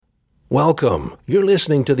Welcome. You're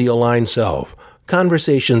listening to The Aligned Self,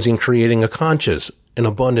 Conversations in Creating a Conscious and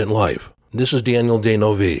Abundant Life. This is Daniel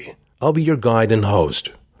D'Neuville. I'll be your guide and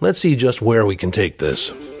host. Let's see just where we can take this.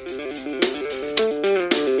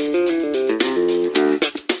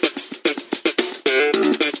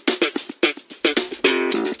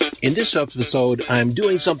 In this episode, I'm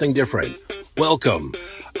doing something different. Welcome.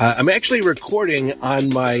 I'm actually recording on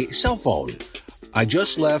my cell phone. I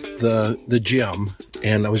just left the gym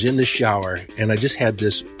and I was in the shower and I just had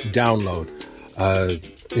this download,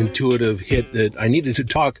 intuitive hit that I needed to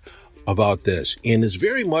talk about this. And it's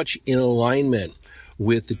very much in alignment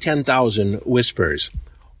with the 10,000 Whispers.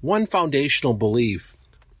 One foundational belief.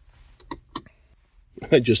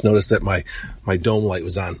 I just noticed that my dome light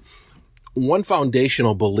was on. One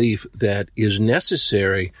foundational belief that is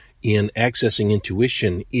necessary in accessing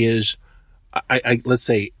intuition is, let's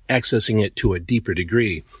say, accessing it to a deeper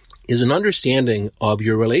degree, is an understanding of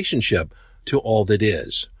your relationship to all that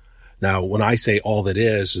is. Now, when I say all that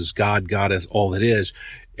is God, God is all that is,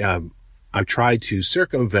 I've tried to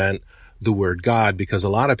circumvent the word God because a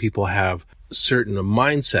lot of people have a certain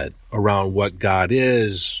mindset around what God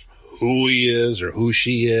is, who he is or who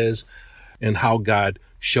she is, and how God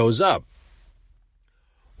shows up.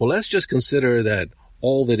 Well, let's just consider that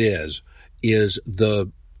all that is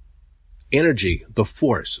the energy, the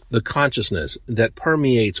force, the consciousness that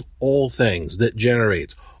permeates all things, that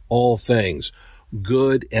generates all things,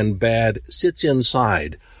 good and bad, sits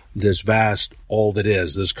inside this vast all that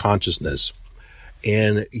is, this consciousness.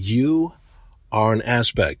 And you are an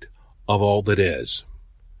aspect of all that is.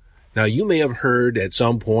 Now, you may have heard at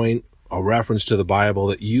some point a reference to the Bible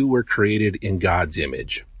that you were created in God's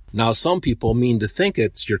image. Now, some people mean to think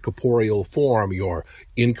it's your corporeal form, your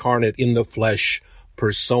incarnate in the flesh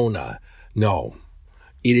persona. No,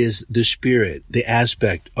 it is the spirit, the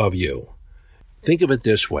aspect of you. Think of it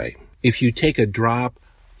this way. If you take a drop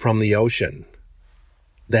from the ocean,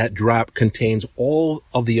 that drop contains all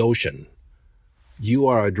of the ocean. You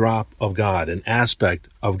are a drop of God, an aspect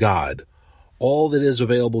of God. All that is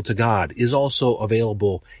available to God is also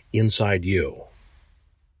available inside you.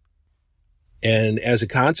 And as a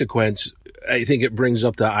consequence, I think it brings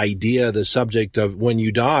up the subject of when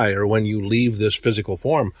you die or when you leave this physical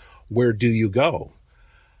form, where do you go?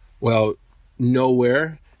 Well,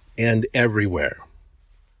 nowhere and everywhere.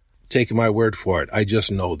 Take my word for it. I just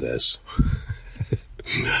know this.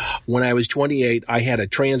 When I was 28, I had a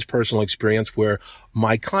transpersonal experience where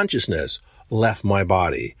my consciousness left my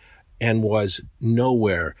body and was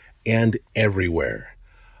nowhere and everywhere.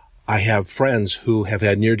 I have friends who have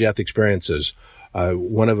had near-death experiences.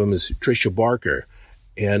 One of them is Tricia Barker,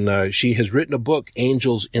 and she has written a book,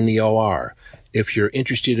 Angels in the OR. If you're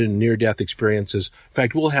interested in near-death experiences, in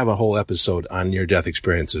fact, we'll have a whole episode on near-death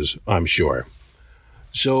experiences, I'm sure.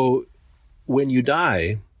 So when you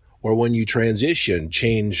die, or when you transition,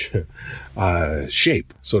 change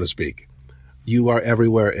shape, so to speak, you are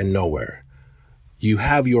everywhere and nowhere. You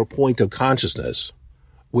have your point of consciousness,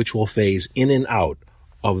 which will phase in and out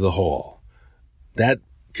of the whole. That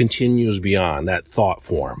continues beyond that thought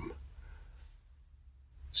form.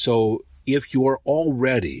 So if you're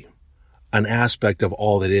already an aspect of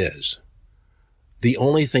all that is, the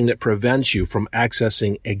only thing that prevents you from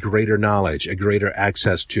accessing a greater knowledge, a greater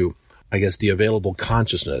access to, the available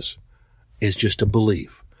consciousness, is just a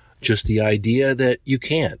belief. Just the idea that you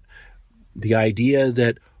can't. The idea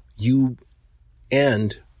that you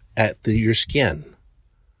end at your skin.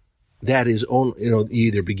 That is only, you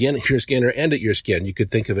either begin at your skin or end at your skin. You could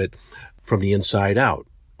think of it from the inside out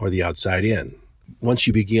or the outside in. Once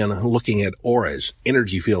you begin looking at auras,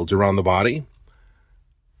 energy fields around the body,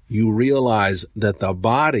 you realize that the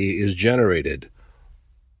body is generated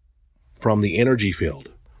from the energy field,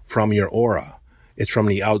 from your aura. It's from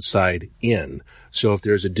the outside in. So if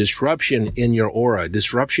there's a disruption in your aura,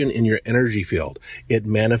 disruption in your energy field, it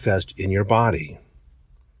manifests in your body.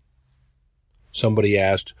 Somebody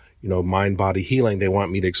asked, mind-body healing. They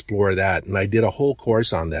want me to explore that. And I did a whole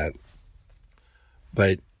course on that.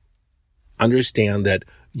 But understand that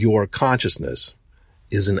your consciousness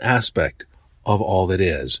is an aspect of all that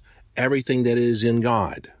is. Everything that is in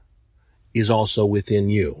God is also within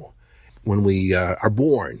you. When we are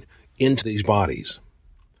born into these bodies,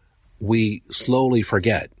 we slowly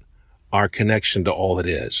forget our connection to all that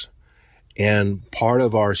is. And part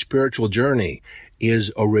of our spiritual journey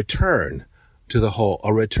is a return to the whole,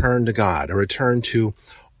 a return to God, a return to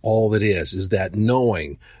all that is that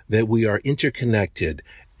knowing that we are interconnected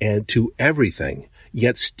and to everything,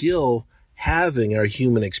 yet still having our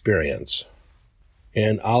human experience.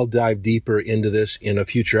 And I'll dive deeper into this in a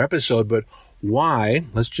future episode, but why,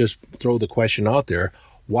 let's just throw the question out there,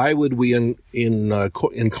 Why would we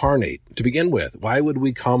incarnate to begin with? Why would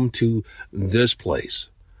we come to this place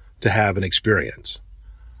to have an experience?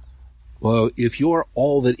 Well, if you're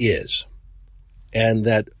all that is, and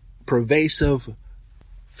that pervasive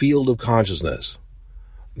field of consciousness,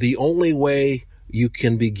 the only way you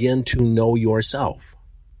can begin to know yourself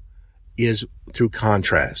is through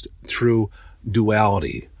contrast, through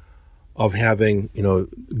duality of having,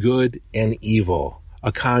 good and evil,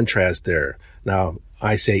 a contrast there. Now,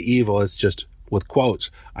 I say evil, it's just with quotes.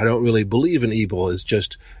 I don't really believe in evil. It's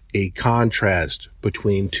just a contrast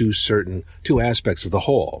between two aspects of the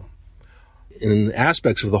whole. In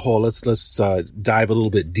aspects of the whole, let's dive a little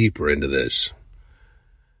bit deeper into this.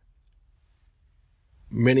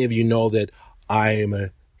 Many of you know that I am a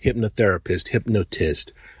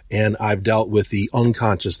hypnotist, and I've dealt with the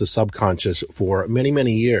unconscious, the subconscious for many,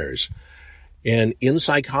 many years. And in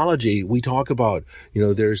psychology, we talk about,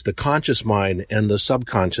 there's the conscious mind and the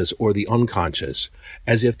subconscious or the unconscious,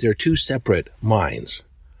 as if they're two separate minds.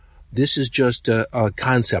 This is just a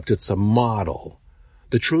concept. It's a model.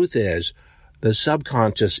 The truth is, the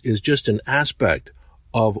subconscious is just an aspect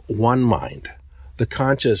of one mind. The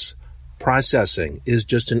conscious processing is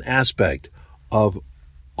just an aspect of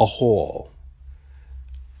a whole.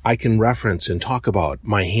 I can reference and talk about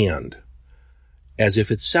my hand as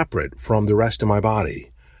if it's separate from the rest of my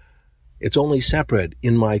body. It's only separate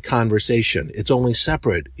in my conversation. It's only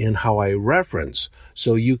separate in how I reference.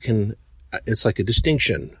 So it's like a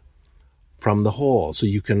distinction from the whole. So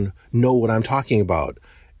you can know what I'm talking about.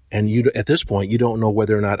 And at this point, you don't know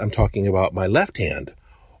whether or not I'm talking about my left hand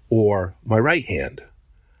or my right hand.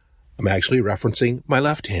 I'm actually referencing my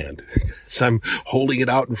left hand because I'm holding it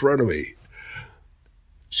out in front of me.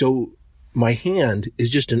 So my hand is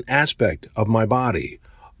just an aspect of my body.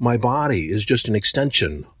 My body is just an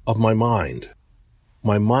extension of my mind.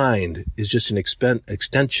 My mind is just an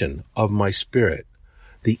extension of my spirit.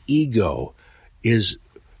 The ego is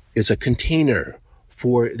a container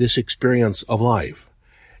for this experience of life.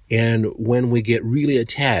 And when we get really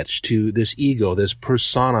attached to this ego, this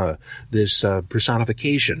persona, this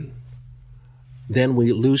personification, then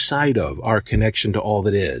we lose sight of our connection to all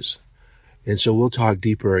that is. And so we'll talk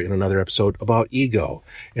deeper in another episode about ego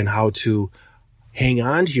and how to hang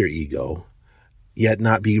on to your ego, yet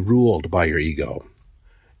not be ruled by your ego.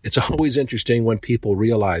 It's always interesting when people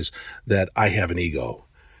realize that I have an ego.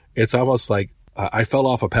 It's almost like I fell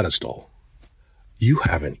off a pedestal. You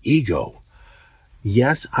have an ego.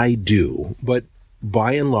 Yes, I do. But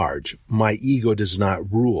by and large, my ego does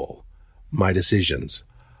not rule my decisions.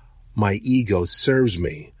 My ego serves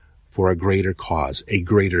me for a greater cause, a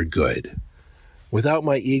greater good. Without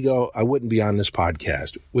my ego, I wouldn't be on this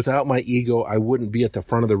podcast. Without my ego, I wouldn't be at the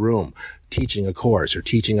front of the room teaching a course or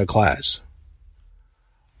teaching a class.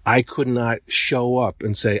 I could not show up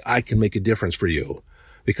and say, I can make a difference for you.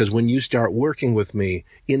 Because when you start working with me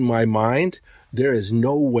in my mind, there is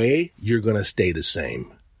no way you're going to stay the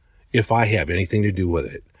same if I have anything to do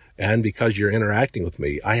with it. And because you're interacting with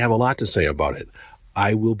me, I have a lot to say about it.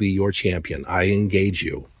 I will be your champion. I engage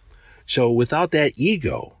you. So without that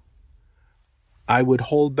ego, I would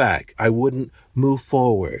hold back. I wouldn't move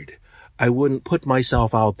forward. I wouldn't put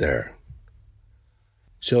myself out there.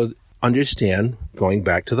 So understand, going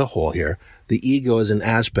back to the whole here, the ego is an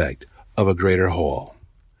aspect of a greater whole.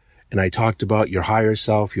 And I talked about your higher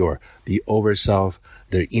self, the over self,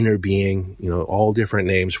 the inner being, all different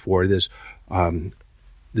names for this,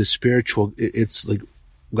 this spiritual. It's like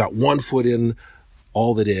got one foot in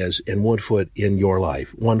all that is and one foot in your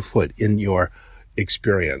life, one foot in your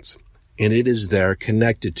experience. And it is there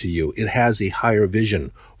connected to you. It has a higher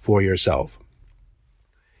vision for yourself.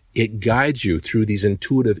 It guides you through these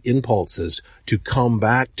intuitive impulses to come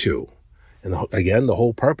back to. And again, the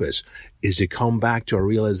whole purpose is to come back to a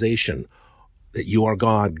realization that you are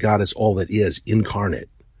God. God is all that is incarnate.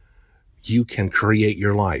 You can create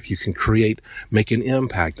your life. You can make an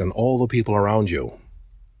impact on all the people around you.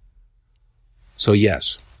 So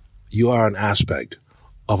yes, you are an aspect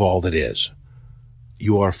of all that is.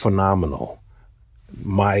 You are phenomenal.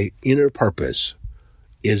 My inner purpose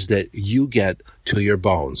is that you get to your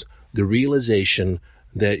bones the realization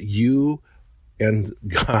that you and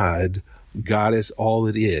God is all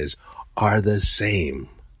it is, are the same.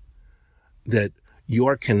 That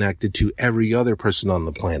you're connected to every other person on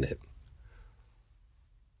the planet.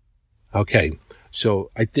 Okay, so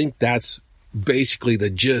I think that's basically the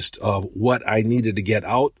gist of what I needed to get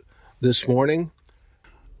out this morning.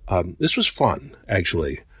 This was fun,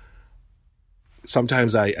 actually.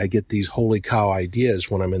 Sometimes I get these holy cow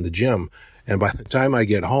ideas when I'm in the gym, and by the time I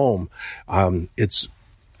get home,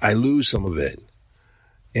 I lose some of it.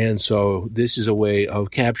 And so this is a way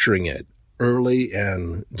of capturing it early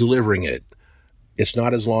and delivering it. It's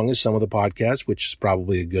not as long as some of the podcasts, which is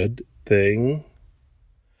probably a good thing.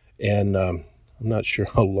 And I'm not sure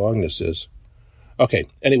how long this is. Okay,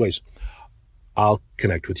 anyways, I'll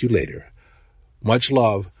connect with you later. Much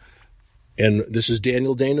love. And this is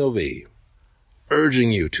Daniel D'Neuville,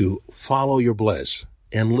 urging you to follow your bliss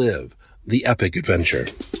and live the epic adventure.